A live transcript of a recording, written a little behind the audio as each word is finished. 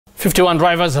51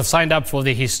 drivers have signed up for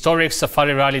the historic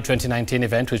Safari Rally 2019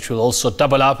 event, which will also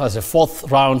double up as a fourth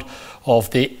round of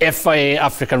the FIA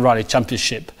African Rally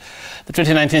Championship. The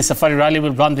 2019 Safari Rally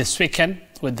will run this weekend,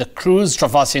 with the crews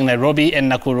traversing Nairobi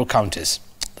and Nakuru counties.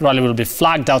 The rally will be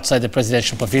flagged outside the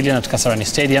Presidential Pavilion at Kasarani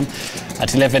Stadium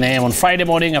at 11 a.m. on Friday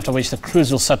morning, after which the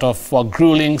crews will set off for a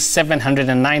grueling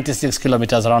 796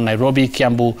 kilometers around Nairobi,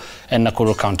 Kiambu and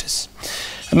Nakuru counties.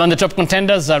 Among the top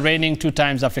contenders are reigning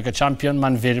two-times Africa champion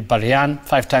Manvir Barian,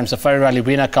 five-time Safari Rally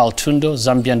winner Carl Tundo,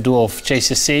 Zambian duo of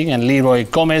Chase Singh and Leroy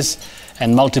Gomez,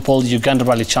 and multiple Uganda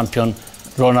Rally champion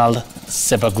Ronald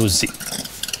Sebaguzi.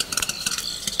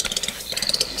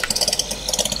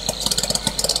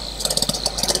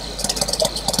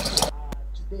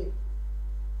 Today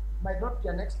might not be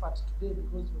an expert today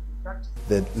because we'll be practicing.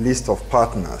 The list of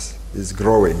partners is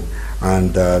growing,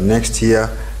 and next year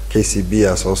KCB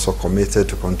has also committed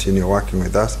to continue working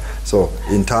with us. So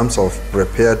in terms of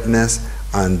preparedness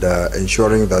and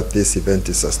ensuring that this event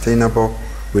is sustainable,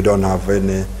 we don't have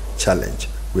any challenge.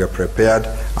 We are prepared.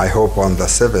 I hope on the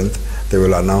 7th they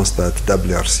will announce that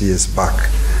WRC is back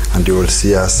and you will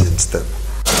see us in step.